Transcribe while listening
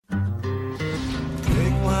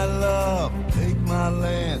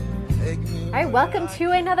welcome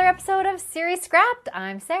to another episode of Series Scrapped.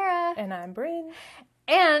 I'm Sarah. And I'm Bryn.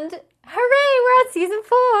 And hooray, we're on season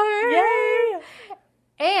 4! Yay!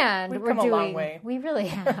 And We've we're come doing, a long way. We really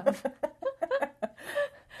have.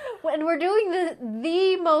 And we're doing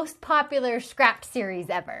the most popular Scrapped series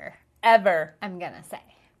ever. Ever. I'm gonna say.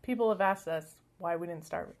 People have asked us why we didn't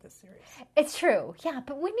start with this series. It's true, yeah,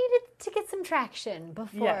 but we needed to get some traction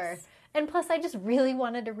before. Yes. And plus, I just really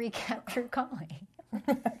wanted to recap True Calling.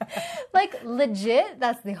 Like, legit,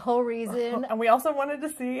 that's the whole reason. And we also wanted to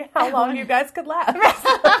see how long you guys could last.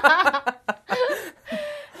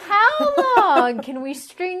 How long can we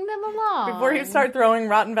string them along? Before you start throwing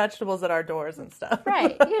rotten vegetables at our doors and stuff.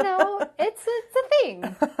 Right, it's a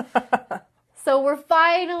thing. So we're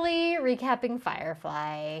finally recapping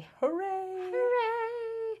Firefly. Hooray!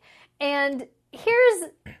 Hooray! And here's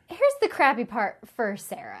the crappy part for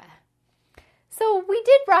Sarah. So we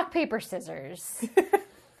did rock, paper, scissors.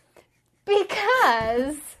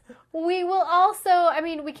 Because we will also,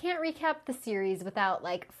 we can't recap the series without,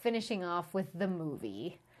 finishing off with the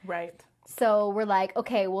movie. Right. So we're like,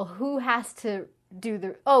 okay, well, who has to do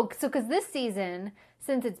because this season,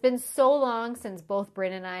 since it's been so long since both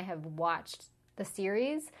Bryn and I have watched the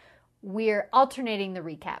series, we're alternating the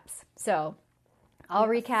recaps. So I'll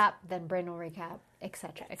recap, then Bryn will recap,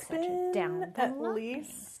 etc., etc. Down the at line.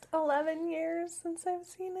 least 11 years since I've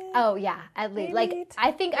seen it. Oh, yeah, at least. Maybe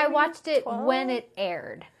I think I watched it 12? when it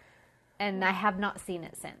aired, and I have not seen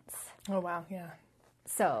it since. Oh, wow, yeah.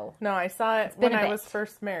 So. No, I saw it been when a I bit. was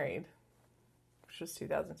first married, which was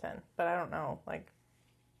 2010. But I don't know,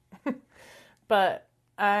 but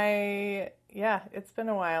it's been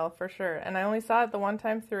a while for sure. And I only saw it the one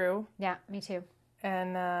time through. Yeah, me too.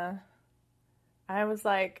 And I was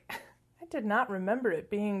like, I did not remember it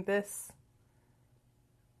being this,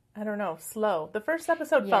 I don't know, slow. The first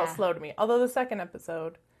episode felt slow to me, although the second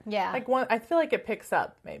episode, Yeah, I feel like it picks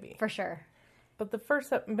up maybe. for sure. But the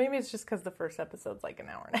first, maybe it's just because the first episode's like an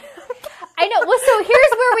hour and a half. I know. Well, so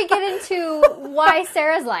here's where we get into why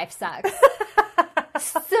Sarah's life sucks.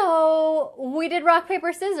 So we did rock,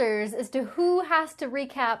 paper, scissors as to who has to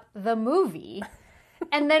recap the movie.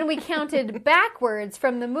 And then we counted backwards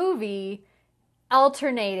from the movie,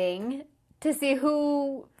 alternating to see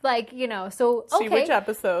who, so, okay. See which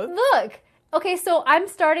episode. Look. Okay, so I'm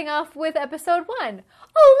starting off with episode 1.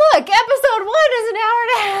 Oh, look, episode 1 is an hour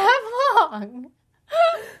and a half long.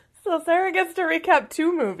 So Sarah gets to recap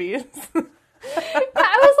 2 movies.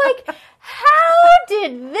 I was like, how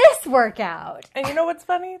did this work out? And you know what's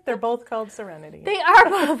funny? They're both called Serenity. They are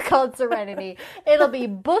both called Serenity. It'll be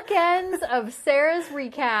bookends of Sarah's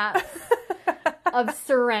recap of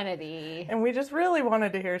Serenity. And we just really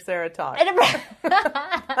wanted to hear Sarah talk.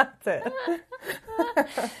 That's it.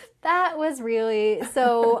 That was really...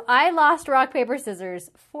 So I lost rock, paper,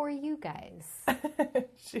 scissors for you guys.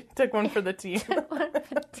 She took one for the team.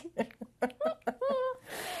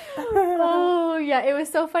 Oh, yeah. It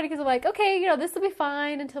was so funny because I'm like, okay, this will be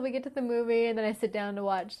fine until we get to the movie. And then I sit down to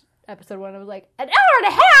watch episode 1. I was like, an hour and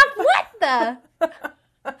a half? What the?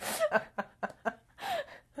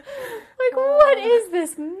 What is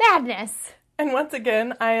this madness? And once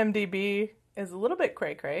again, IMDb is a little bit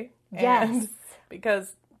cray-cray. Yes.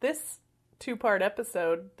 Because this 2-part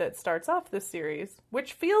episode that starts off this series,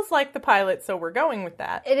 which feels like the pilot, so we're going with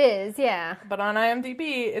that. It is, yeah. But on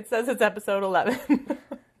IMDb, it says it's episode 11.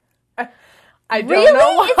 I don't Really?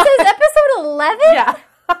 know why. It says episode 11? Yeah.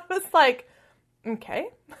 I was like, okay.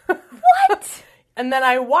 What? And then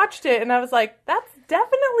I watched it, and I was like, that's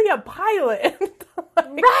definitely a pilot.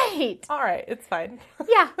 Right. All right, it's fine.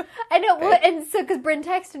 Yeah. I know. Okay. Well, and so, because Bryn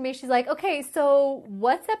texted me, she's like, okay, so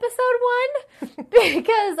what's episode 1?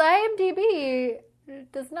 Because IMDb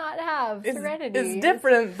does not have Serenity. It's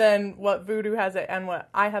different than what Vudu has it and what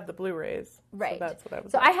I have the Blu-rays. Right. So that's what I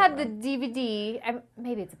was So I had the on. DVD.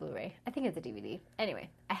 Maybe it's a Blu-ray. I think it's a DVD. Anyway,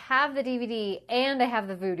 I have the DVD and I have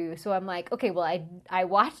the Vudu. So I'm like, okay, well, I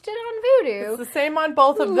watched it on Vudu. It's the same on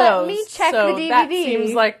both of Let those. me check so the that DVD.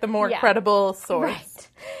 seems like the more credible source. Right.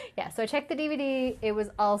 Yeah, so I checked the DVD. It was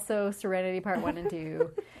also Serenity Part 1 and 2.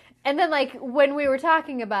 And then, when we were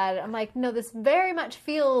talking about it, I'm like, no, this very much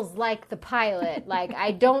feels like the pilot.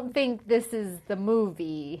 I don't think this is the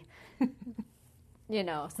movie.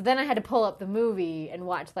 So then I had to pull up the movie and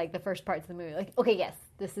watch, the first parts of the movie. Okay, yes,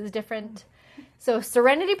 this is different. So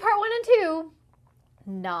Serenity Part 1 and 2,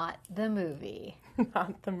 not the movie.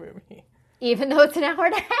 Not the movie. Even though it's an hour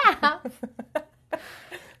and a half.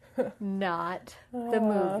 Not the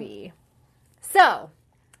movie. So,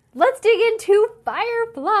 let's dig into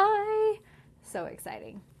Firefly. So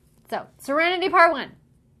exciting. So, Serenity Part 1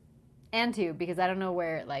 and 2, because I don't know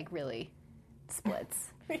where it, really splits.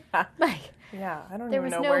 Yeah. Like, Yeah, I don't there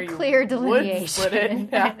even was know no where you clear would delineation. split it.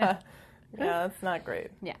 Yeah. Yeah, that's not great.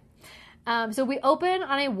 Yeah. So we open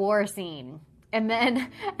on a war scene, and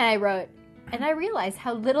I wrote, and I realized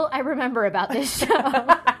how little I remember about this show.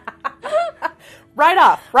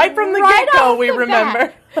 Right from the get-go, we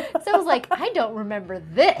remember. So I was like, I don't remember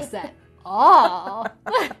this at all.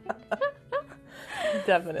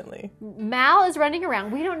 Definitely. Mal is running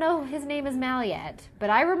around. We don't know his name is Mal yet, but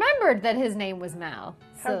I remembered that his name was Mal.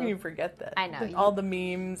 How can you forget that? I know. All the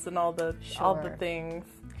memes and all the things.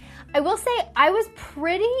 I will say I was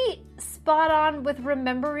pretty spot on with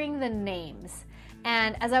remembering the names.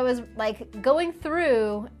 And as I was like going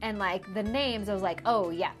through and like the names, I was like,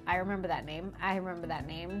 oh yeah, I remember that name. I remember that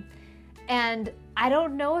name. And I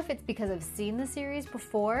don't know if it's because I've seen the series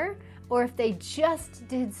before or if they just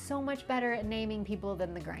did so much better at naming people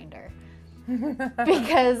than The Grinder.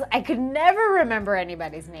 Because I could never remember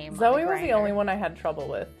anybody's name. Zoe was the only one I had trouble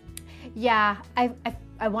with. Yeah,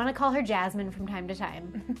 I want to call her Jasmine from time to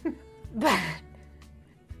time. But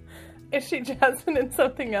is she Jasmine in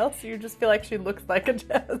something else? You just feel like she looks like a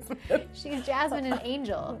Jasmine. She's Jasmine in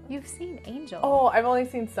Angel. You've seen Angel. Oh, I've only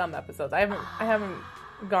seen some episodes. I haven't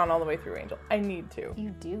gone all the way through Angel. I need to. You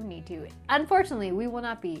do need to. Unfortunately, we will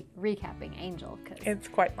not be recapping Angel because it's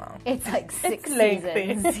quite long. It's like 6 lengthy.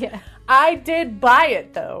 seasons. Yeah. I did buy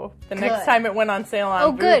it though. The next time it went on sale on Vudu.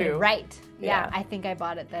 Oh, good. Right. Yeah, I think I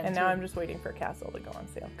bought it then. And too. now I'm just waiting for Castle to go on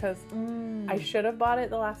sale because I should have bought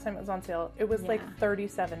it the last time it was on sale. It was like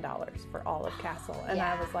 $37 for all of Castle, and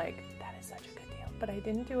I was like, that is such a good deal. But I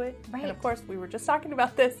didn't do it. Right. And of course, we were just talking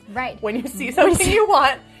about this. Right. When you see something you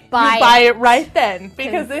want, buy it right then.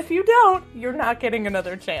 Because if you don't, you're not getting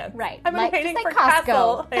another chance. Right. I've been waiting for Costco.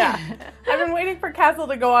 Castle. Yeah. I've been waiting for Castle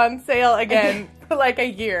to go on sale again for like a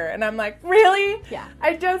year, and I'm like, really? Yeah.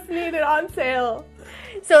 I just need it on sale.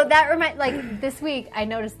 So that like this week I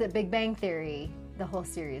noticed that Big Bang Theory, the whole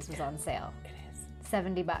series was on sale. It is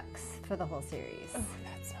 $70 for the whole series. Oh,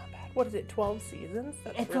 that's not bad. What is it, 12 seasons?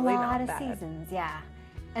 That's it's really a lot not of bad. seasons, yeah.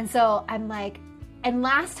 And so I'm like, and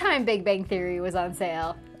last time Big Bang Theory was on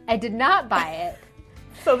sale, I did not buy it.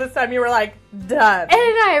 So this time you were like, done.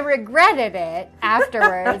 And I regretted it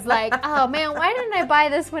afterwards. Like, oh man, why didn't I buy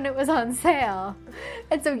this when it was on sale?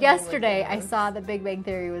 And so yesterday I saw that Big Bang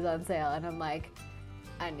Theory was on sale, and I'm like,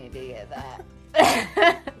 I need to get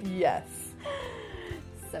that. Yes.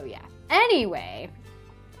 So yeah. Anyway.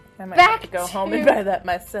 I might have to go home and buy that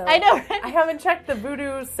myself. I know, right? I haven't checked the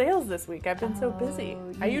Vudu sales this week. I've been so busy.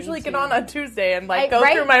 I usually get on Tuesday and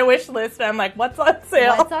go through my wish list, and I'm like, what's on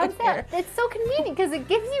sale? What's on sale? It's so convenient because it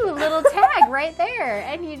gives you a little tag right there,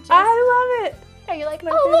 and you just... I love it. Yeah, you're like,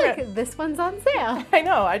 oh look, this one's on sale. I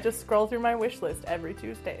know. I just scroll through my wish list every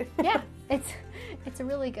Tuesday. Yeah, it's a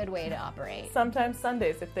really good way to operate. Sometimes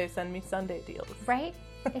Sundays if they send me Sunday deals. Right?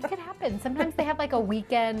 It could happen. Sometimes they have like a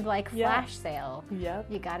weekend flash sale. Yep.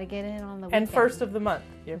 You got to get in on the weekend. And first of the month.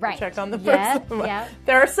 You have to check on the first of the month. Yep.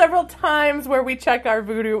 There are several times where we check our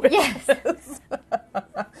Vudu wish lists.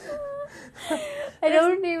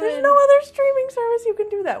 There's no other streaming service you can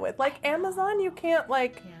do that with. Like Amazon, you can't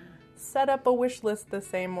set up a wish list the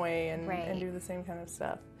same way and do the same kind of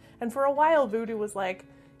stuff. And for a while, Vudu was like,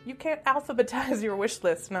 you can't alphabetize your wish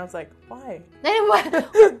list. And I was like, why? Why?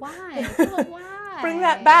 Why? Bring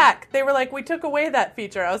that back. They were like, we took away that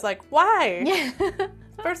feature. I was like, why? Yeah.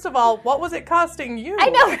 First of all, what was it costing you? I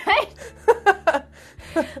know, right?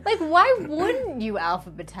 Like, why wouldn't you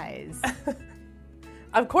alphabetize?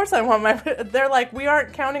 Of course I want my... They're like, we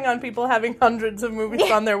aren't counting on people having hundreds of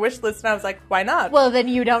movies on their wish list. And I was like, why not? Well, then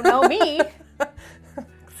you don't know me.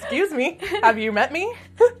 Excuse me. Have you met me?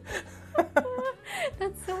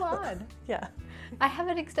 That's so odd. Yeah. I have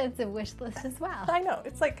an extensive wish list as well. I know.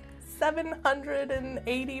 It's like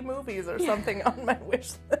 780 movies or something on my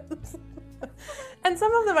wish list. And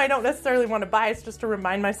some of them I don't necessarily want to buy. It's just to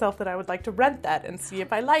remind myself that I would like to rent that and see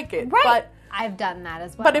if I like it. Right. But I've done that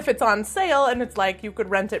as well. But if it's on sale and it's like you could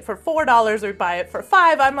rent it for $4 or buy it for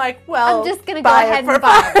 $5, I'm like, well, I'm just going to go ahead and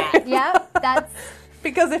buy that. Yeah, that's...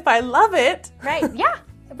 Because if I love it... Right, yeah,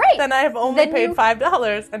 right. Then I have only paid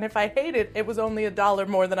 $5. And if I hate it, it was only $1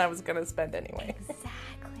 more than I was going to spend anyway.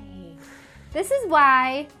 Exactly. This is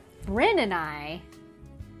why Bryn and I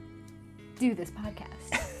do this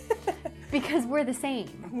podcast. Because we're the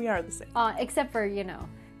same. We are the same. Except for,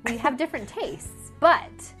 we have different tastes. But...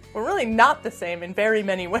 We're really not the same in very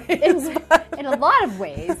many ways. In a lot of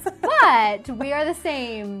ways. But we are the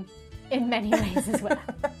same in many ways as well.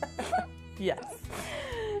 Yes.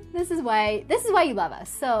 This is why you love us.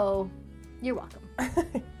 So you're welcome.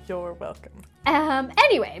 You're welcome.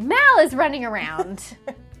 Anyway, Mal is running around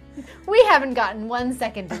We haven't gotten 1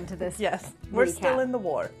 second into this. Yes, we're recap. still in the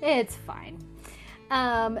war. It's fine.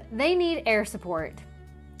 They need air support.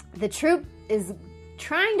 The troop is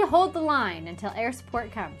trying to hold the line until air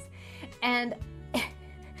support comes. And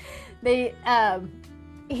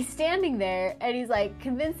he's standing there and he's like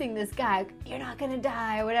convincing this guy, you're not gonna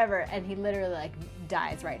die or whatever. And he literally like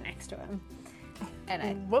dies right next to him.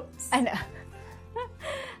 And Whoops. I know.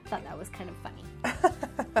 Thought that was kind of funny.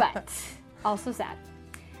 But also sad.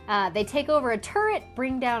 They take over a turret,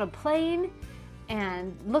 bring down a plane,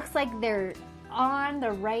 and looks like they're on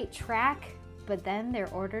the right track, but then they're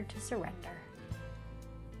ordered to surrender.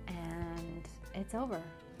 And it's over.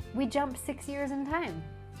 We jump 6 years in time.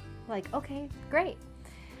 Like, okay, great.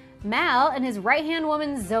 Mal and his right-hand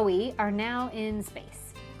woman, Zoe, are now in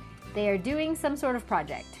space. They are doing some sort of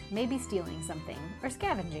project, maybe stealing something, or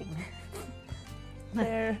scavenging.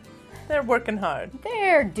 They're working hard.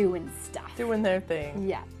 They're doing stuff. Doing their thing.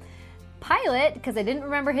 Yeah. Pilot, because I didn't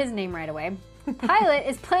remember his name right away, Pilot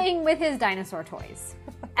is playing with his dinosaur toys,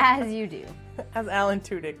 as you do. As Alan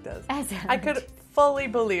Tudyk does. I could fully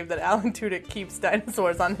believe that Alan Tudyk keeps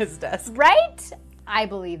dinosaurs on his desk. Right? I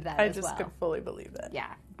believe that I as well. just could fully believe that.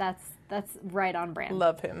 Yeah, that's right on brand.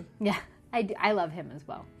 Love him. Yeah, I love him as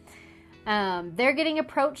well. They're getting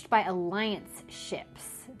approached by Alliance ships.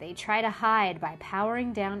 They try to hide by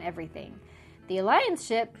powering down everything. The Alliance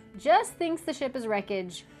ship just thinks the ship is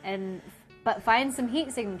wreckage, but finds some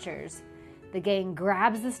heat signatures. The gang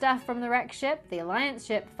grabs the stuff from the wrecked ship. The Alliance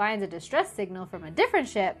ship finds a distress signal from a different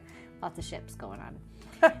ship. Lots of ships going on.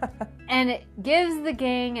 And it gives the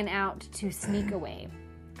gang an out to sneak away.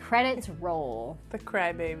 Credits roll. The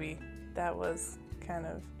Crybaby. That was kind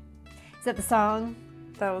of... Is that the song?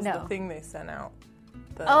 That was No. the thing they sent out.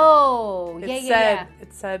 Yeah.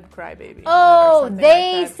 It said Crybaby. Oh,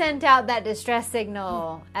 they like that. sent out that distress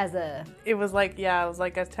signal as a It was like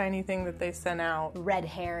a tiny thing that they sent out. red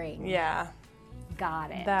herring. Yeah.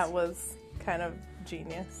 Got it. That was kind of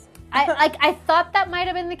genius. I thought that might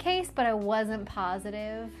have been the case, but I wasn't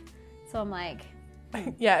positive. So I'm like...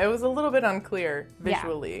 Yeah, it was a little bit unclear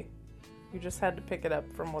visually. Yeah. You just had to pick it up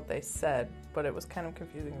from what they said, but it was kind of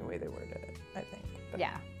confusing the way they worded it, I think. But.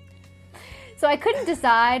 Yeah. So I couldn't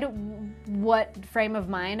decide what frame of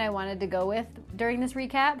mind I wanted to go with during this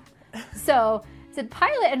recap. So it said,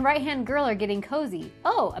 Pilot and right-hand girl are getting cozy.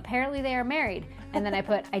 Oh, apparently they are married. And then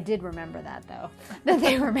I did remember that, though, that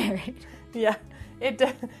they were married. Yeah, it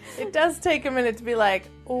does take a minute to be like,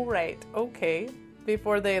 oh, right, okay,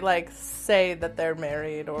 before they, like, say that they're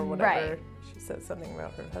married or whatever. Right. She says something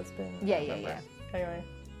about her husband. Yeah. Anyway.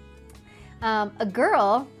 A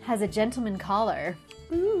girl has a gentleman caller.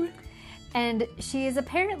 Ooh. And she is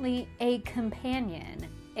apparently a companion,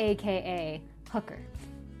 a.k.a. hooker.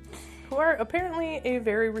 Who are apparently a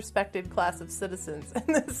very respected class of citizens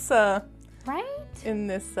in this, right? In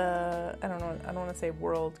this, I don't want to say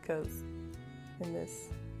world, because in this...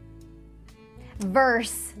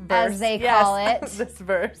 Verse, as they call it. This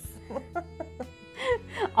verse.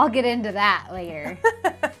 I'll get into that later.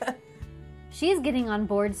 She's getting on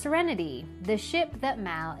board Serenity, the ship that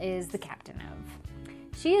Mal is the captain of.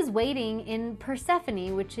 She is waiting in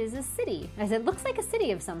Persephone, which is a city. As it looks like a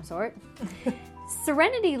city of some sort.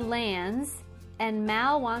 Serenity lands, and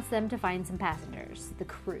Mal wants them to find some passengers, the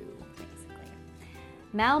crew, basically.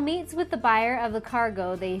 Mal meets with the buyer of the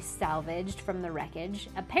cargo they salvaged from the wreckage.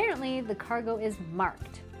 Apparently, the cargo is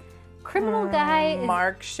marked. Criminal guy is...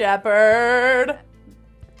 Mark Shepard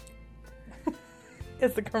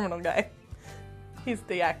is the criminal guy. He's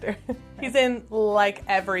the actor. He's in, like,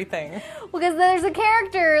 everything. Because there's a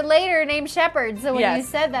character later named Shepard, so when you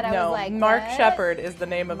said that, I was like, Mark what? Shepard is the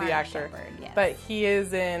name of the actor. Shepard, yes. But he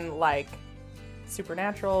is in, like,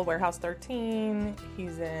 Supernatural, Warehouse 13.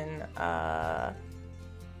 He's in,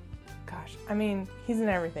 he's in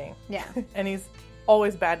everything. Yeah. And he's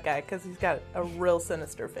always bad guy, because he's got a real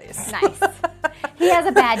sinister face. Nice. He has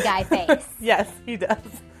a bad guy face. Yes, he does.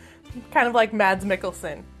 Kind of like Mads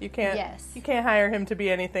Mikkelsen. You can't hire him to be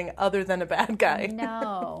anything other than a bad guy.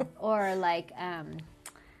 No. Or like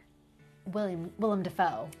Willem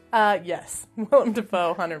Dafoe. Yes. Willem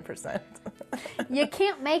Dafoe, 100%. You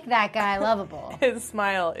can't make that guy lovable. His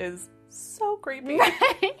smile is so creepy.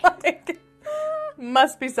 Right? Like,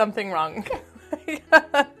 must be something wrong.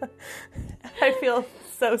 I feel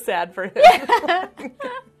so sad for him.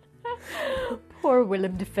 Poor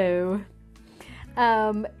Willem Dafoe.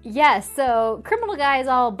 So criminal guy is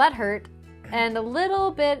all butthurt and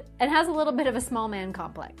has a little bit of a small man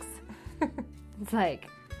complex. It's like,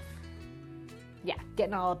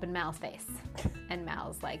 getting all up in Mal's face. And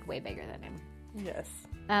Mal's like way bigger than him. Yes.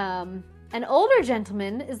 An older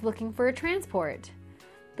gentleman is looking for a transport.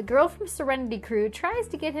 The girl from Serenity Crew tries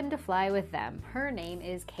to get him to fly with them. Her name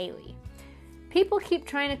is Kaylee. People keep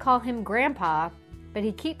trying to call him Grandpa, but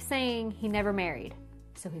he keeps saying he never married,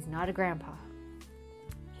 so he's not a grandpa.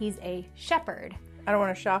 He's a shepherd. I don't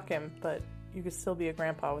want to shock him, but you could still be a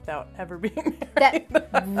grandpa without ever being married.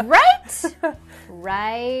 Right?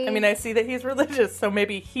 Right. I mean, I see that he's religious, so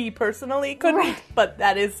maybe he personally couldn't, right. But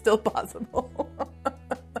that is still possible.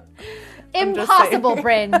 Impossible,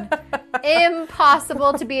 Bryn.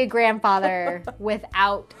 Impossible to be a grandfather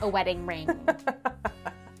without a wedding ring.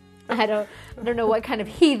 I don't know what kind of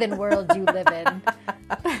heathen world you live in.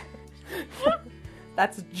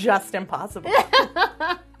 That's just impossible.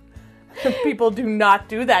 People do not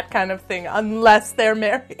do that kind of thing unless they're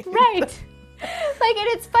married. Right. Like, and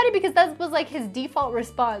it's funny because that was like his default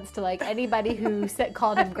response to like anybody who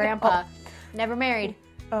called him grandpa. Never married.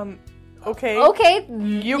 Okay. Okay.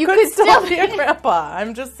 You could still be a grandpa.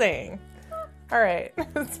 I'm just saying. All right.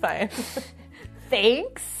 It's fine.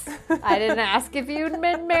 Thanks. I didn't ask if you'd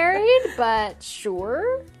been married, but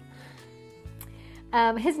sure.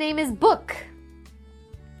 His name is Book,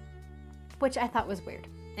 which I thought was weird.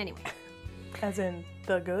 Anyway. As in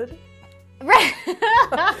the good? Right.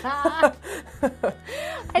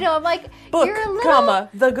 I know, I'm like, Book, you're a little, comma,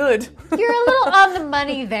 the good. You're a little on the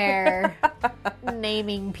money there,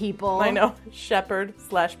 naming people. I know.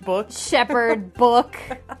 Shepherd/book. Shepherd, Book.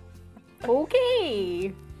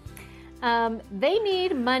 Okay. They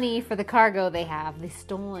need money for the cargo they have, the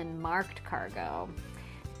stolen marked cargo.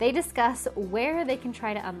 They discuss where they can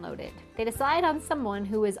try to unload it. They decide on someone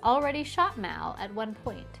who has already shot Mal at one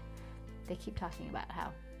point. They keep talking about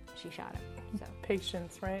how she shot him. So.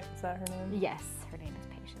 Patience, right? Is that her name? Yes, her name is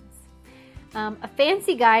Patience. A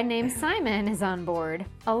fancy guy named Simon is on board,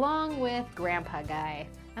 along with Grandpa Guy.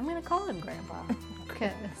 I'm going to call him Grandpa.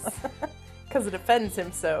 Because it offends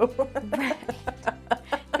him so. Right.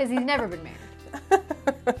 Because he's never been married.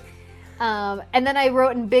 And then I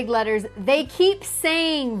wrote in big letters, they keep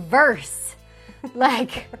saying verse.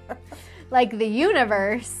 Like the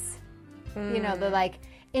universe. You know, they're like,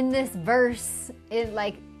 in this verse,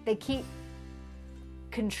 they keep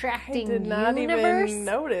contracting I did not universe even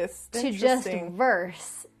notice. to just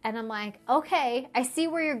verse. And I'm like, okay, I see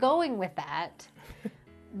where you're going with that.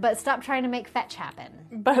 But stop trying to make fetch happen.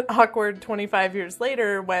 But awkward 25 years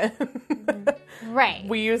later when right.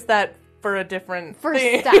 we use that for a different for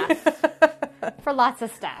thing. Stuff. For lots of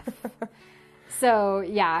stuff. So,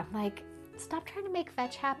 yeah, like, stop trying to make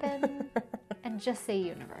fetch happen and just say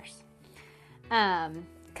universe.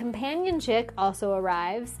 Companion chick also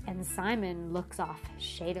arrives, and Simon looks off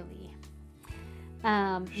shadily.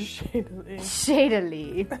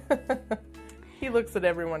 Shadily. He looks at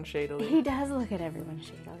everyone shadily. He does look at everyone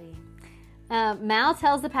shadily. Mal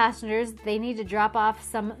tells the passengers they need to drop off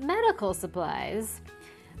some medical supplies,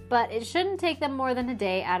 but it shouldn't take them more than a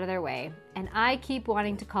day out of their way. And I keep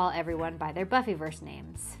wanting to call everyone by their Buffyverse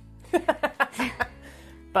names.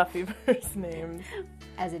 Buffyverse names.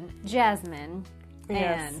 As in Jasmine.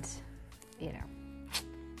 Yes. And,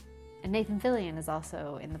 and Nathan Fillion is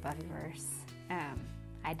also in the Buffyverse.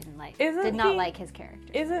 I did not like his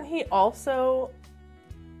character. Isn't he also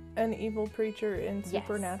an evil preacher in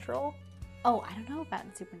Supernatural? Yes. Oh, I don't know about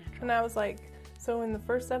in Supernatural. And I was like, so in the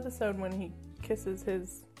first episode when he kisses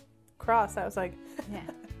his cross, I was like, yeah.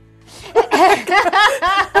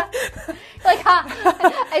 Like,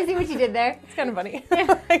 I see what you did there. It's kind of funny.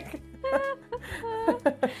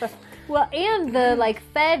 Well, and the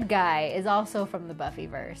Fed guy is also from the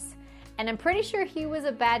Buffyverse. And I'm pretty sure he was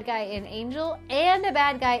a bad guy in Angel and a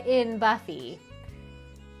bad guy in Buffy.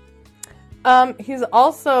 He's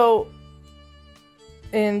also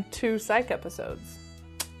in 2 Psych episodes.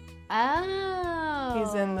 Oh.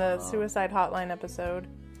 He's in the Suicide Hotline episode.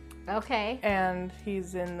 Okay. And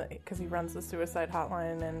he's in because he runs the Suicide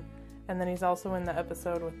Hotline, and then he's also in the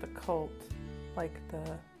episode with the cult, But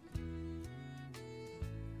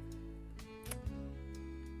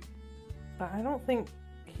I don't think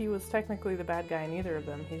he was technically the bad guy in either of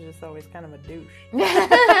them. He's just always kind of a douche.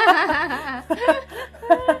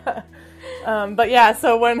 But yeah,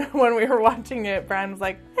 so when we were watching it, Brian was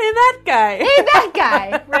like, "Hey, that guy! Hey, that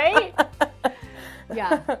guy!" Right?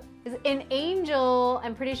 Yeah. In Angel,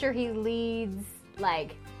 I'm pretty sure he leads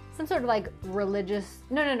some sort of religious.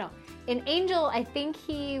 No. In Angel, I think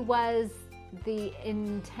he was the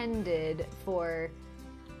intended for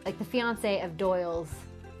the fiance of Doyle's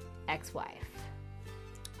ex-wife.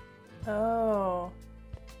 Oh.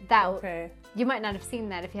 Okay. You might not have seen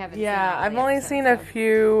that if you haven't seen it. Yeah, I've only seen a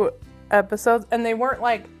few episodes, and they weren't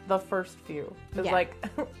like the first few. It was like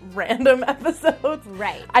random episodes.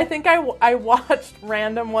 Right. I think I watched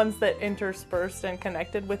random ones that interspersed and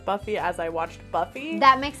connected with Buffy as I watched Buffy.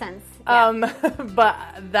 That makes sense. Yeah. But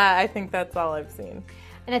I think that's all I've seen.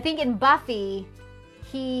 And I think in Buffy,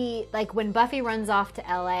 he, like, when Buffy runs off to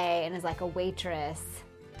LA and is like a waitress,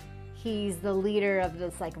 he's the leader of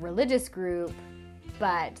this like religious group,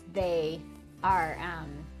 but they are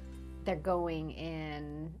they're going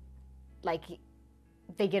in, like,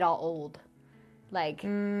 they get all old. Like,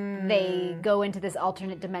 they go into this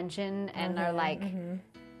alternate dimension and are like,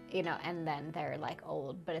 you know, and then they're like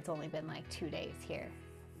old, but it's only been like 2 days here.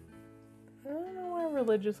 I don't know why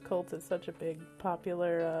religious cult is such a big,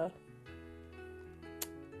 popular,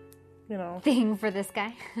 you know, thing for this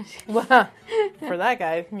guy. Well, for that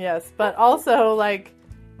guy, yes. But also, like,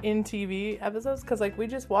 in TV episodes, because, like, we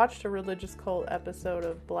just watched a religious cult episode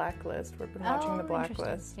of Blacklist. We've been watching the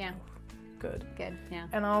Blacklist. Yeah. Good, yeah.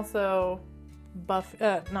 And also,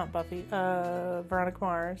 not Buffy, Veronica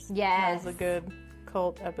Mars. Yes. That was a good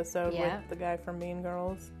cult episode with the guy from Mean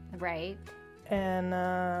Girls. Right. And,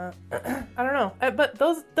 I don't know. But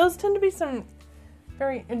those tend to be some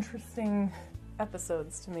very interesting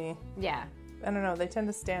episodes to me. Yeah. I don't know. They tend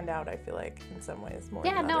to stand out, I feel like, in some ways more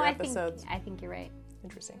than other episodes. I think you're right.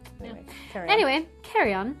 Interesting. Anyway,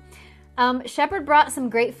 carry on. Shepard brought some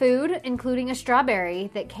great food, including a strawberry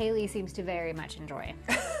that Kaylee seems to very much enjoy.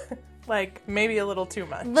 Like, maybe a little too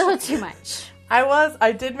much. A little too much.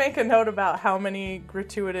 I did make a note about how many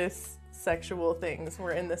gratuitous sexual things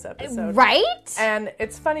were in this episode. Right? And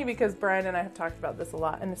it's funny because Brian and I have talked about this a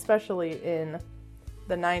lot, and especially in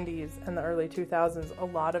the 90s and the early 2000s, a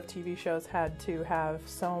lot of TV shows had to have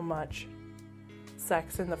so much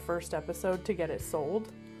sex in the first episode to get it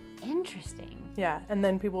sold. Interesting. Yeah, and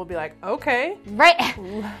then people will be like, okay. Right.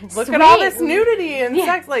 Look at all this nudity and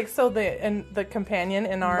sex. Like, so the companion,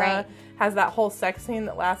 Inara, has that whole sex scene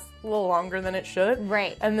that lasts a little longer than it should.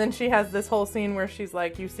 Right. And then she has this whole scene where she's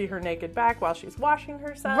like, you see her naked back while she's washing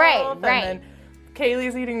herself. Right, and then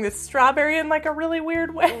Kaylee's eating this strawberry in like a really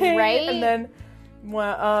weird way. Right. And then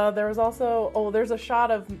there was also, there's a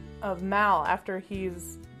shot of Mal after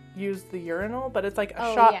he's used the urinal, but it's like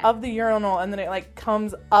a shot of the urinal, and then it like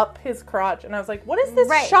comes up his crotch, and I was like, what is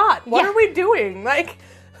this shot? What are we doing? Like,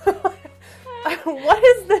 what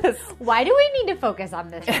is this? Why do we need to focus on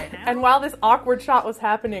this right now? And while this awkward shot was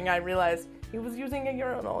happening, I realized he was using a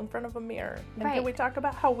urinal in front of a mirror. And can we talk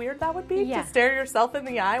about how weird that would be to stare yourself in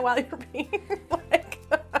the eye while you're peeing? Like,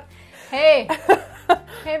 hey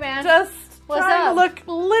man, just what's trying up? to look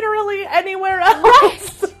literally anywhere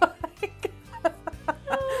else.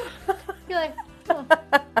 You're like,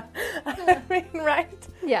 I mean, right?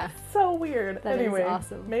 Yeah. So weird. That anyway, is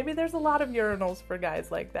awesome. Maybe there's a lot of urinals for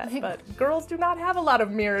guys like that, but girls do not have a lot of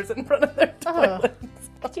mirrors in front of their toilets.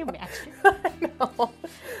 Could you imagine? I know.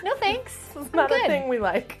 No thanks. It's not a thing we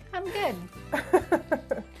like. I'm good.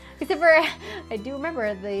 Except for, I do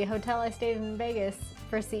remember the hotel I stayed in Vegas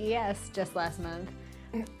for CES just last month.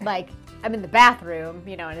 Like, I'm in the bathroom,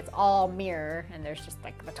 you know, and it's all mirror, and there's just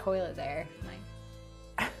like the toilet there.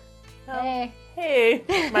 I'm like, hey,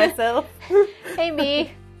 myself. Hey,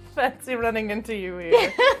 me. Fancy running into you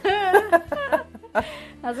here.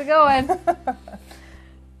 How's it going?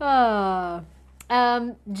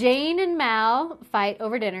 Jane and Mal fight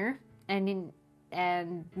over dinner, and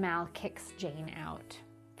Mal kicks Jane out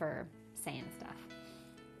for saying stuff.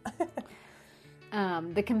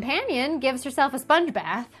 The companion gives herself a sponge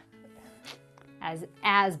bath,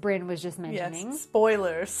 as Bryn was just mentioning. Yes,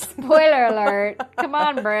 spoilers. Spoiler alert. Come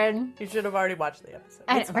on, Bryn. You should have already watched the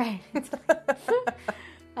episode. Right.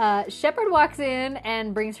 Shepard walks in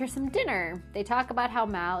and brings her some dinner. They talk about how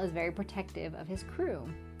Mal is very protective of his crew.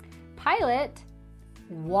 Pilot,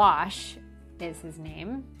 Wash is his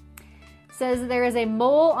name, says there is a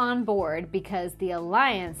mole on board because the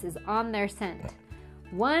Alliance is on their scent.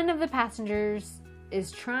 One of the passengers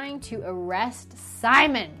is trying to arrest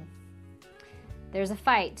Simon. There's a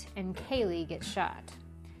fight, and Kaylee gets shot.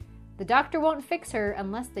 The doctor won't fix her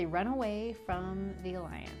unless they run away from the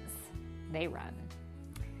Alliance. They run.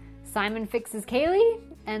 Simon fixes Kaylee,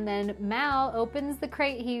 and then Mal opens the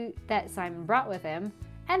crate that Simon brought with him,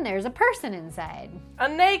 and there's a person inside. A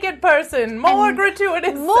naked person! More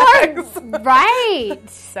gratuitous sex! Right!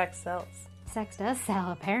 Sex sells. Sex does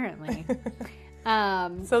sell, apparently.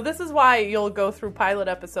 So this is why you'll go through pilot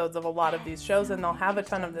episodes of a lot of these shows, and they'll have a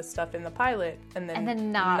ton of this stuff in the pilot, and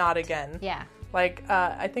then not again. Yeah. Like,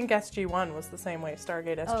 I think SG-1 was the same way.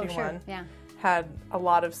 Stargate SG-1 sure. Yeah. had a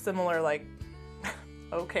lot of similar, like,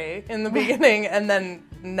 okay, in the beginning, and then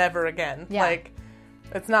never again. Yeah. Like,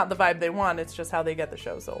 It's not the vibe they want, it's just how they get the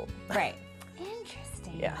show sold. Right.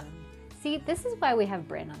 Interesting. Yeah. See, this is why we have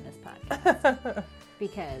Bryn on this podcast.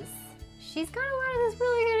 Because she's got a lot of this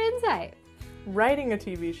really good insight. Writing a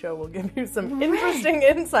TV show will give you some interesting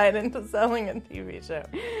insight into selling a TV show.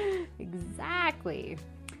 Exactly.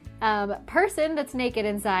 Person that's naked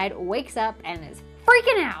inside wakes up and is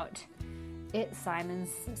freaking out. It's Simon's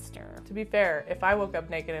sister. To be fair, if I woke up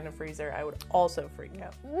naked in a freezer, I would also freak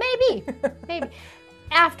out. Maybe.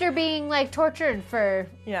 After being, like, tortured for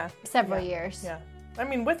several years. Yeah. I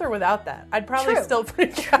mean, with or without that, I'd probably still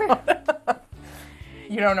freak out.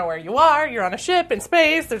 You don't know where you are. You're on a ship in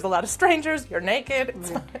space. There's a lot of strangers. You're naked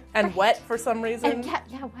and wet for some reason. And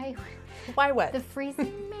why? Why wet? The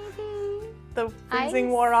freezing, maybe? The freezing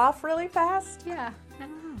wore off really fast? Yeah. I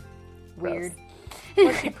don't know. Weird.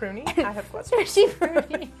 Was she pruny? I have questions. Was she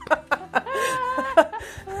pruny?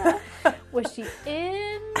 Was she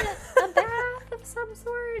in a bath of some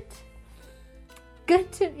sort?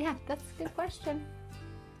 That's a good question.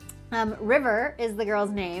 River is the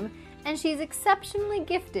girl's name, and she's exceptionally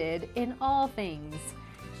gifted in all things.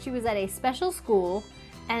 She was at a special school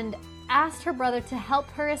and asked her brother to help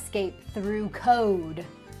her escape through code.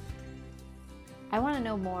 I want to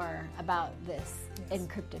know more about this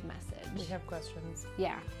encrypted message. We have questions.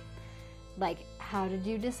 Yeah. Like, how did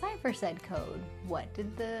you decipher said code? What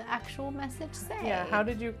did the actual message say? Yeah, how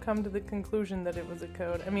did you come to the conclusion that it was a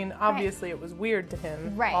code? I mean, obviously it was weird to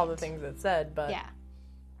him, all the things it said, but... Yeah.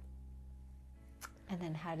 And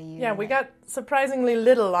then how do you... Yeah, we got surprisingly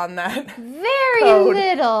little on that. Very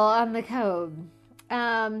little on the code.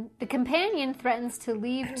 The companion threatens to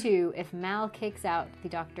leave too if Mal kicks out the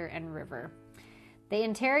Doctor and River. They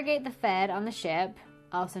interrogate the Fed on the ship,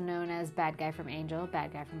 also known as Bad Guy from Angel,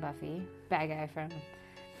 Bad Guy from Buffy, Bad Guy from...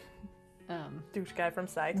 Douche Guy from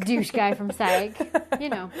Psych. Douche Guy from Psych. You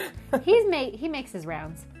know, he makes his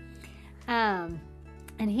rounds.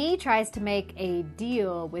 And he tries to make a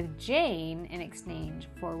deal with Jane in exchange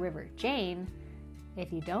for River. Jane,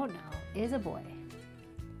 if you don't know, is a boy.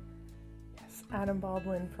 Yes, Adam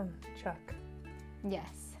Baldwin from Chuck.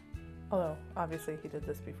 Yes. Although, obviously, he did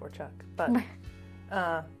this before Chuck. But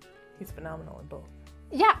he's phenomenal in both.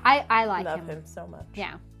 Yeah, I like him. Love him so much.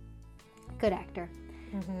 Yeah. Good actor.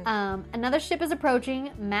 Mm-hmm. Another ship is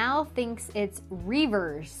approaching. Mal thinks it's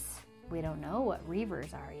Reavers. We don't know what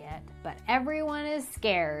Reavers are yet, but everyone is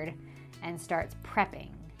scared and starts prepping.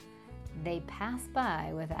 They pass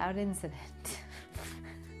by without incident.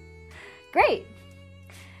 Great!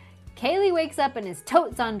 Kaylee wakes up and is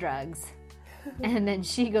totes on drugs, and then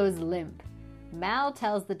she goes limp. Mal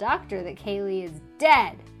tells the doctor that Kaylee is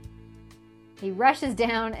dead. He rushes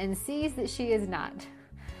down and sees that she is not.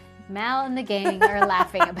 Mal and the gang are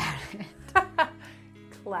laughing about it.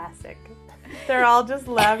 Classic. They're all just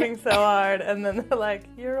laughing so hard, and then they're like,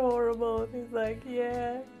 "You're horrible." And he's like,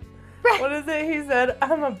 "Yeah." Right. What is it? He said,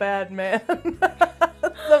 "I'm a bad man."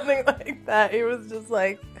 Something like that. He was just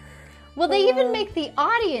like... Well, they even make the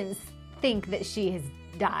audience think that she has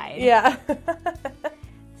died. Yeah.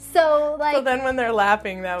 So then when they're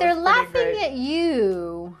laughing, that was they're pretty laughing great. at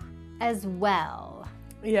you as well.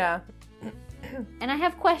 Yeah. And I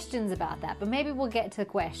have questions about that, but maybe we'll get to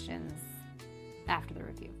questions after the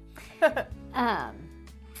review.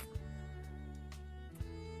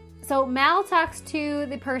 So Mal talks to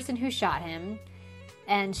the person who shot him,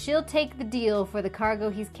 and she'll take the deal for the cargo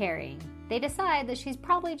he's carrying. They decide that she's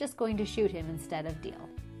probably just going to shoot him instead of deal.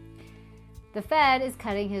 The Fed is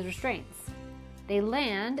cutting his restraints. They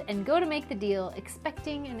land and go to make the deal,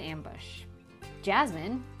 expecting an ambush.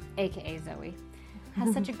 Jasmine, aka Zoe,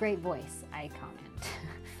 has such a great voice, I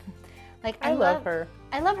comment. I love her.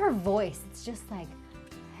 I love her voice. It's just like,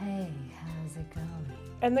 "Hey, how's it going?"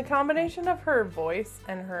 And the combination of her voice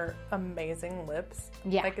and her amazing lips.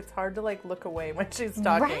 Yeah. It's hard to look away when she's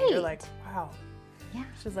talking. Right. You're like, wow. Yeah.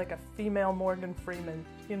 She's like a female Morgan Freeman,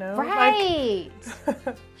 you know? Right.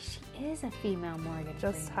 She is a female Morgan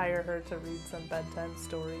Just Freeman. hire her to read some bedtime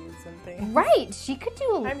stories and things. Right. She could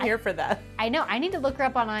do I'm here for that. I know. I need to look her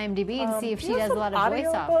up on IMDb and see if she does a lot of voice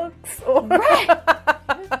off. Right.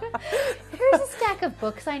 Here's a stack of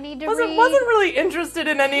books I need to read. Wasn't really interested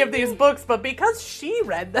in any of these books, but because she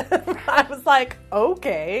read them, I was like,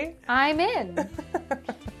 okay. I'm in.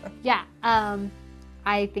 Yeah.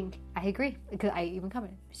 I think I agree because I even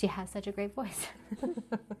commented. She has such a great voice.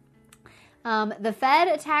 The Fed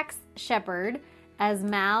attacks Shepard as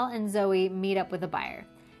Mal and Zoe meet up with a buyer.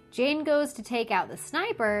 Jane goes to take out the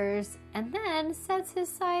snipers and then sets his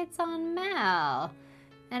sights on Mal.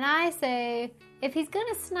 And I say, if he's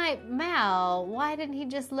gonna snipe Mal, why didn't he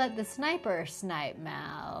just let the sniper snipe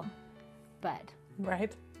Mal? But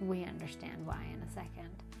Right. We understand why in a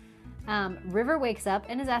second. River wakes up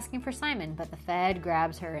and is asking for Simon, but the Fed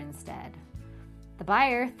grabs her instead. The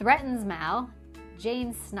buyer threatens Mal.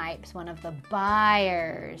 Jane snipes one of the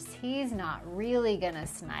buyers. He's not really gonna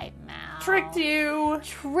snipe Mal. Tricked you.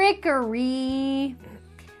 Trickery.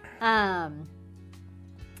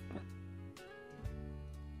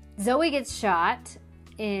 Zoe gets shot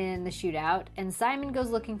in the shootout, and Simon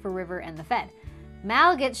goes looking for River and the Fed.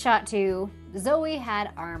 Mal gets shot too. Zoe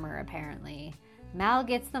had armor, apparently. Mal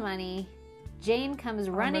gets the money. Jane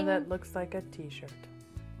comes running. Armor that looks like a t-shirt.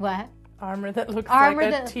 What? Armor that looks like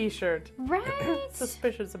a t-shirt. Right.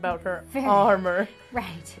 Suspicious about her armor.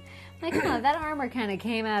 Right. Like, that armor kind of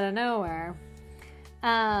came out of nowhere.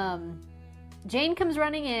 Jane comes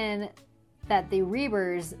running in that the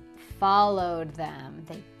Reavers followed them.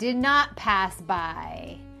 They did not pass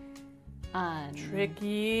by.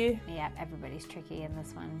 Tricky. Yeah, everybody's tricky in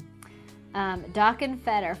this one. Doc and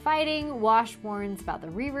Fed are fighting. Wash warns about the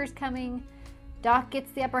Reavers coming. Doc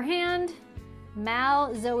gets the upper hand.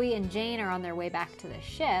 Mal, Zoe, and Jane are on their way back to the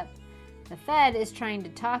ship. The Fed is trying to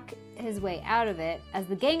talk his way out of it. As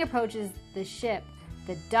the gang approaches the ship,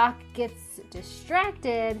 the Doc gets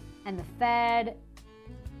distracted, and the Fed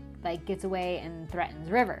gets away and threatens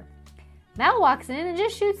River. Mal walks in and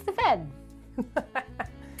just shoots the Fed.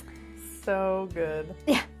 So good.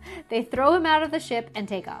 Yeah, they throw him out of the ship and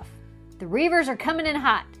take off. The Reavers are coming in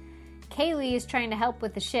hot. Kaylee is trying to help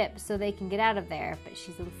with the ship so they can get out of there, but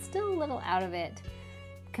she's still a little out of it.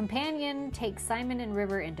 Companion takes Simon and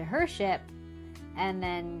River into her ship, and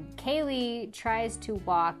then Kaylee tries to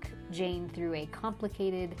walk Jane through a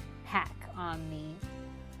complicated hack on the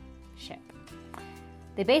ship.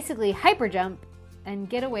 They basically hyperjump and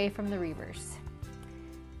get away from the Reavers.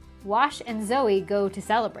 Wash and Zoe go to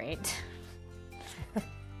celebrate.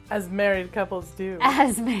 As married couples do.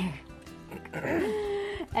 As married.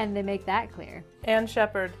 And they make that clear. And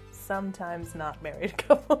Shepard, sometimes not married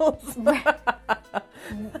couples. Sometimes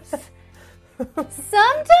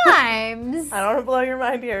I don't want to blow your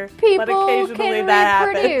mind here, people but occasionally can that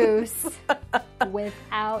reproduce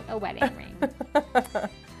without a wedding ring.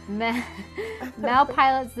 Mal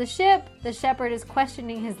pilots the ship. The Shepherd is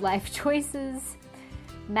questioning his life choices.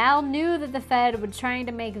 Mal knew that the Fed was trying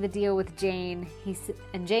to make the deal with Jane,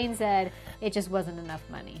 and Jane said it just wasn't enough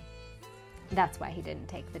money. That's why he didn't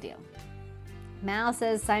take the deal. Mal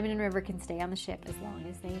says Simon and River can stay on the ship as long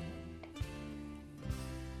as they need.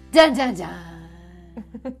 Dun dun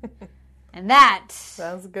dun! And that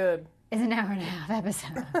sounds good. Is an hour and a half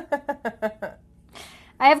episode.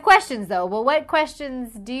 I have questions though. Well, what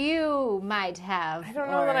questions do you might have? I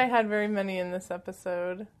don't know that I had very many in this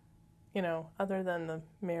episode. Other than the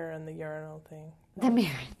mirror and the urinal thing. The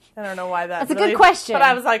mirror. I don't know why that's a good question. But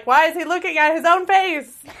I was like, why is he looking at his own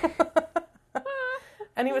face?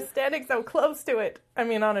 And he was standing so close to it. I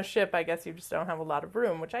mean, on a ship, I guess you just don't have a lot of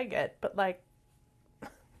room, which I get. But I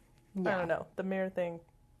don't know. The mirror thing,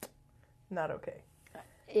 not okay.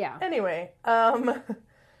 Yeah. Anyway,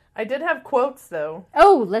 I did have quotes, though.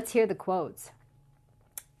 Oh, let's hear the quotes.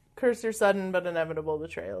 Curse your sudden but inevitable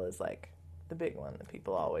betrayal is the big one that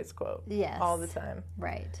people always quote. Yes. All the time.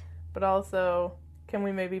 Right. But also, can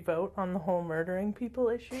we maybe vote on the whole murdering people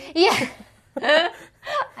issue? Yeah.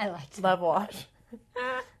 I liked that. Love Wash.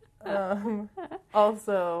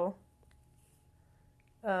 Also,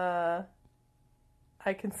 I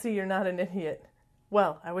can see you're not an idiot.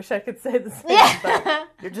 Well, I wish I could say the same, but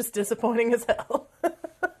you're just disappointing as hell.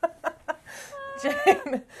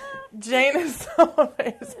 Jane is so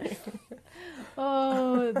amazing.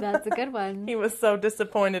 Oh, that's a good one. He was so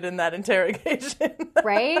disappointed in that interrogation.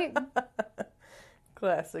 Right?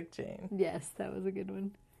 Classic Jane. Yes, that was a good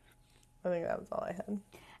one. I think that was all I had.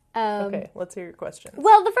 Okay, let's hear your questions.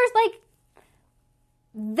 Well, the first,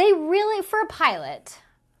 they really, for a pilot,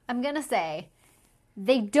 I'm going to say,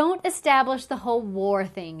 they don't establish the whole war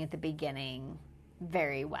thing at the beginning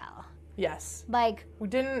very well. Yes. We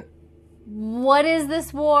didn't... What is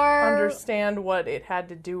this war? Understand what it had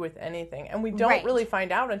to do with anything. And we don't really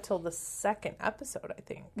find out until the second episode, I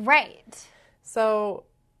think. Right. So,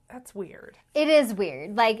 that's weird. It is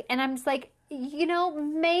weird. And I'm just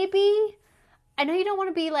maybe... I know you don't want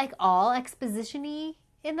to be all exposition-y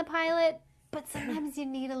in the pilot, but sometimes you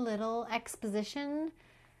need a little exposition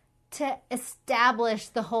to establish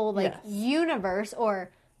the whole universe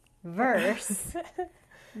or verse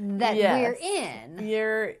that we're in.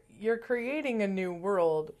 You're creating a new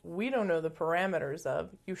world we don't know the parameters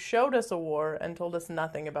of. You showed us a war and told us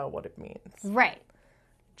nothing about what it means. Right.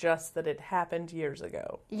 Just that it happened years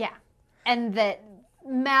ago. Yeah. And that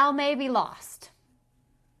Mal may be lost.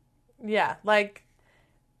 Yeah,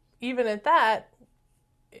 even at that,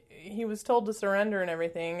 he was told to surrender and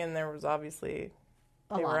everything, and there was obviously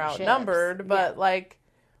they were outnumbered, but like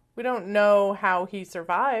we don't know how he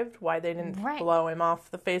survived, why they didn't blow him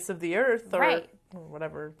off the face of the earth or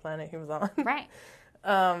whatever planet he was on. Right.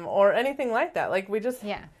 Or anything like that. Like we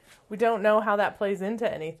don't know how that plays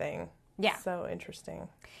into anything. Yeah. So interesting.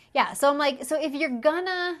 Yeah, so I'm like, so if you're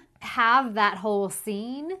gonna have that whole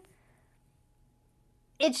scene,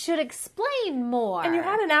 it should explain more. And you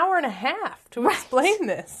had an hour and a half to explain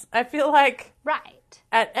this. I feel like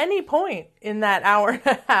at any point in that hour and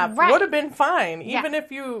a half would have been fine. Even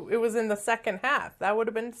if it was in the second half, that would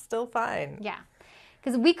have been still fine. Yeah.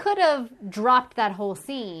 Because we could have dropped that whole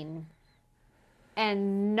scene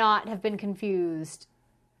and not have been confused.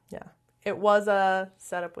 Yeah. It was a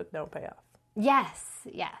setup with no payoff. Yes.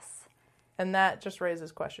 And that just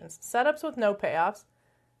raises questions. Setups with no payoffs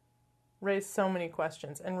raise so many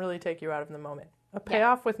questions and really take you out of the moment. A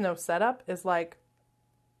payoff with no setup is like,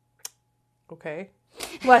 okay.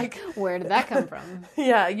 Like, where did that come from?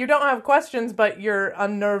 Yeah, you don't have questions, but you're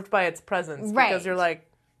unnerved by its presence. Because you're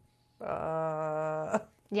like, all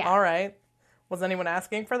right. Was anyone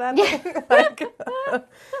asking for that thing?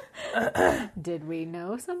 Did we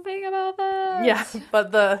know something about that? Yeah,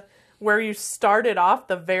 but where you started off,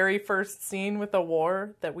 the very first scene with the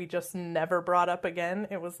war that we just never brought up again,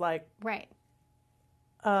 it was like... Right.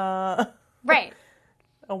 A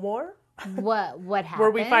war? What happened? Were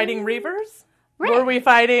we fighting Reavers? Right. Were we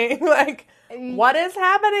fighting, like, what is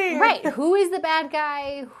happening? Right. Who is the bad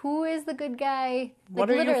guy? Who is the good guy? Like, what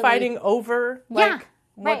are you fighting over? Like,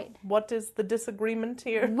 what is the disagreement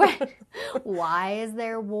here? Right. Why is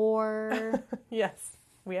there war? Yes.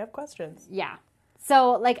 We have questions. Yeah.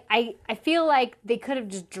 So, like, I feel like they could have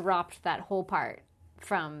just dropped that whole part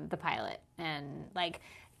from the pilot. And, like,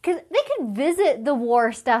 because they could visit the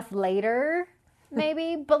war stuff later,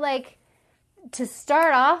 maybe. But, like, to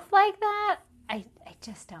start off like that, I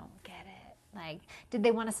just don't get it. Like, did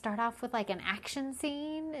they want to start off with, like, an action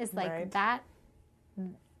scene? Is, like, that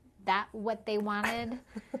what they wanted?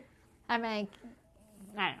 I'm like,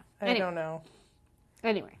 I don't know. I don't know.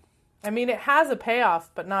 Anyway. I mean, it has a payoff,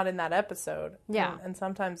 but not in that episode. Yeah. And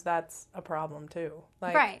sometimes that's a problem, too.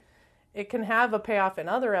 Like, it can have a payoff in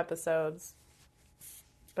other episodes,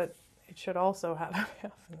 but it should also have a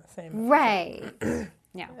payoff in the same episode. Right.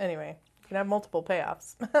 Yeah. Anyway, you can have multiple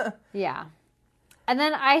payoffs. Yeah. And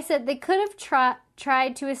then I said they could have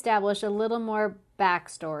tried to establish a little more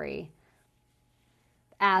backstory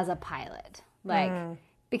as a pilot. Like,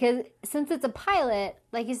 because since it's a pilot,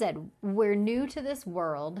 like you said, we're new to this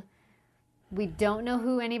world. We don't know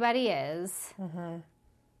who anybody is. Mm-hmm.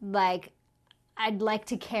 Like, I'd like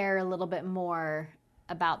to care a little bit more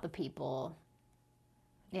about the people,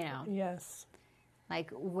 you know. Yes.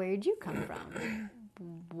 Like, where'd you come from?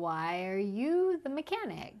 Why are you the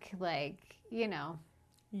mechanic? Like, you know.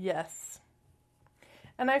 Yes.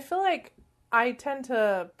 And I feel like I tend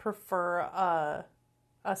to prefer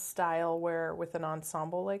a style where with an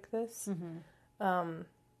ensemble like this,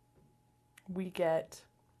 we get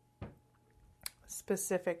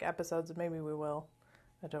specific episodes. Maybe we will.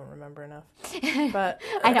 I don't remember enough. But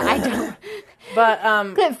I don't.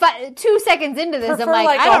 But 2 seconds into this, I'm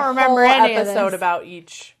like I don't remember any of this. A whole episode about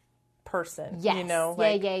each person. Yes. You know,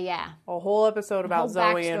 like yeah. A whole episode about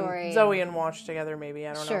Zoe backstory. and Wash together. Maybe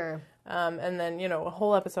I don't know. Sure. And then a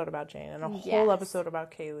whole episode about Jane and a whole episode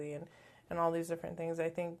about Kaylee and all these different things. I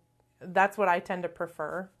think that's what I tend to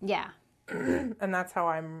prefer. Yeah. And that's how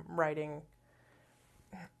I'm writing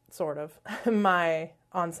sort of my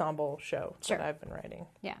ensemble show that I've been writing.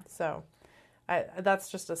 Yeah. So that's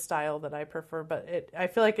just a style that I prefer, but I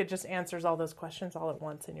feel like it just answers all those questions all at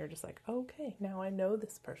once and you're just like, okay, now I know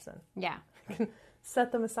this person. Yeah. I can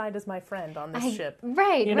set them aside as my friend on this ship.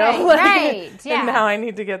 Right, right. Yeah. And now I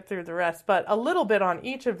need to get through the rest. But a little bit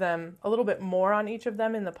more on each of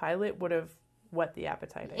them in the pilot would have whet the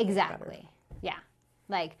appetite. Exactly. Yeah.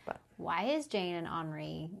 Like, why is Jane an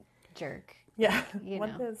Henri jerk? Yeah.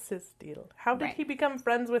 What is his deal? How did he become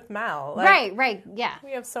friends with Mal? Like, right. Yeah.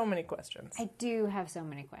 We have so many questions. I do have so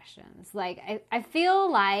many questions. Like, I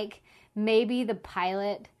feel like maybe the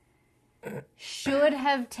pilot should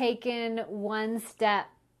have taken one step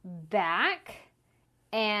back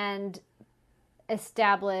and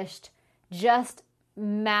established just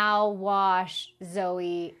Mal, Wash,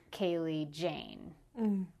 Zoe, Kaylee, Jane.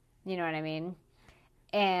 You know what I mean?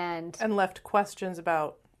 And left questions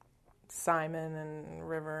about Simon and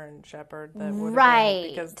River and Shepard that would have right. been,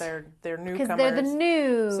 because they're newcomers. Because they're the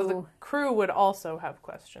new. So the crew would also have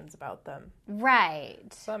questions about them. Right.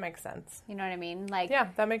 So that makes sense. You know what I mean? Like, yeah,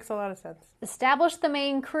 that makes a lot of sense. Establish the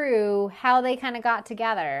main crew, how they kind of got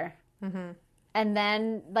together. Mm-hmm. And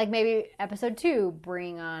then, like, maybe episode 2,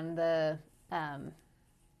 bring on the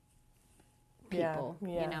people,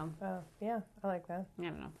 yeah. you know? Yeah, I like that. I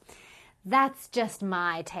don't know. That's just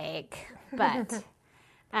my take. But,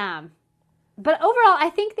 but overall,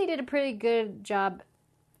 I think they did a pretty good job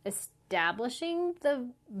establishing the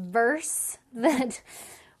verse that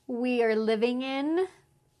we are living in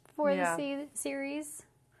for the series.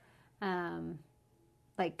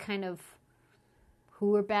 Like, kind of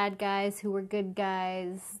who were bad guys, who were good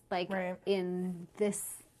guys. Like, right. in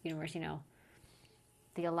this universe, you know,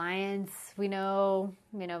 the Alliance, we know,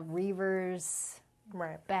 Reavers,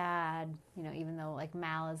 right. bad, even though, like,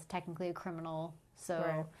 Mal is technically a criminal, so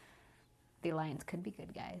right. the Alliance could be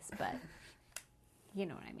good guys, but you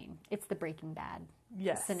know what I mean. It's the Breaking Bad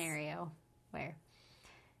scenario where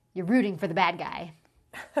you're rooting for the bad guy.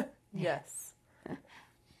 Yes.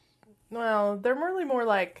 Well, they're really more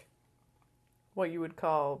like what you would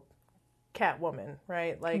call Catwoman,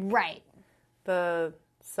 right? Like, right. The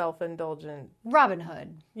self-indulgent Robin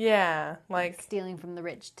Hood. Yeah, like stealing from the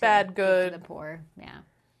rich to bad good to the poor.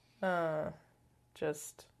 Yeah.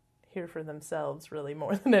 Just here for themselves, really,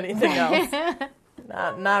 more than anything else.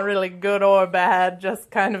 not really good or bad, just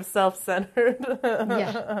kind of self-centered.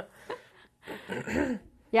 Yeah.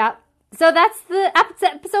 Yeah. So that's the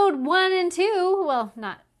episode 1 and 2. Well,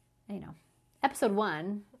 not, episode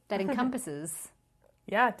 1 that encompasses.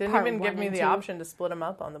 Yeah, it didn't even give me the option to split them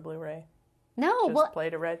up on the Blu-ray. No, just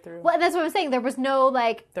played it right through. Well, that's what I'm saying. There was no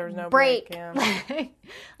break. Yeah.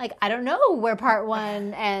 Like, I don't know where part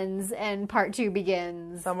 1 ends and part 2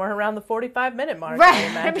 begins. Somewhere around the 45-minute mark, right.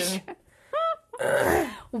 I imagine.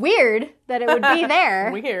 Weird that it would be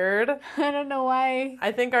there. Weird. I don't know why.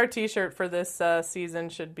 I think our T-shirt for this season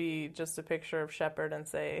should be just a picture of Shepard and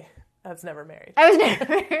say, "I was never married." I was never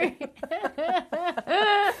married.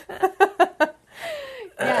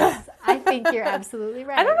 Yes, I think you're absolutely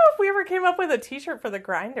right. I don't know if we ever came up with a T-shirt for the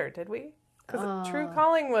Grinder, did we? Because True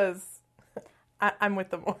Calling was, I'm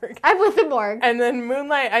with the morgue. I'm with the morgue. And then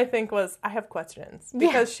Moonlight, I think, was, I have questions.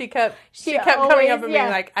 Because she kept always, coming up and being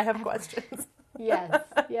like, I have questions. Yes.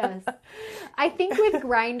 I think with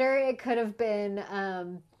Grinder, it could have been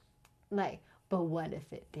like, but what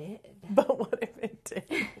if it did? But what if it did?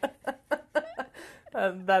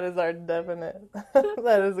 That is our definite.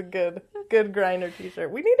 That is a good Grinder T-shirt.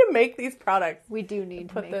 We need to make these products. We do need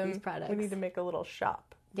to make these products. We need to make a little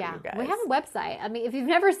shop. Yeah, you guys. We have a website. I mean, if you've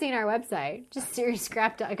never seen our website, just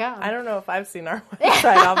seriescrap.com. I don't know if I've seen our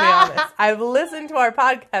website, I'll be honest. I've listened to our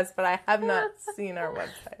podcast, but I have not seen our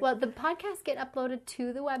website. Well, the podcasts get uploaded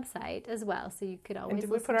to the website as well, so you could always listen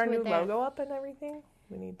to it. And did we put our new logo up and everything?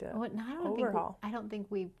 We need to overhaul. I don't think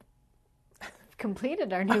we've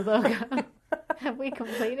completed our new logo. Have we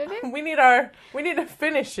completed it? We need to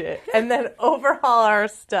finish it and then overhaul our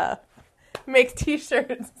stuff. Make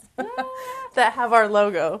T-shirts that have our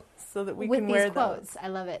logo so that we can wear these quotes. I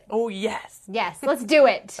love it. Oh, yes. Yes, let's do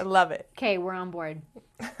it. I love it. Okay, we're on board.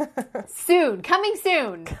 Soon. Coming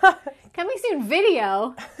soon. Coming soon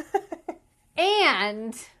video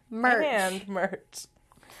and merch.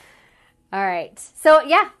 All right. So,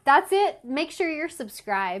 yeah, that's it. Make sure you're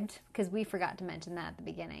subscribed because we forgot to mention that at the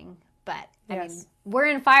beginning. But, I mean, we're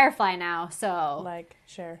in Firefly now, so... Like,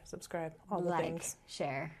 share, subscribe, all the things.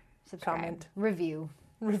 Share, subscribe. Comment. Review.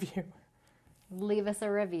 Leave us a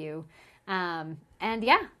review. And,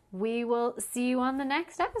 yeah, we will see you on the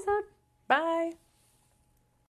next episode. Bye.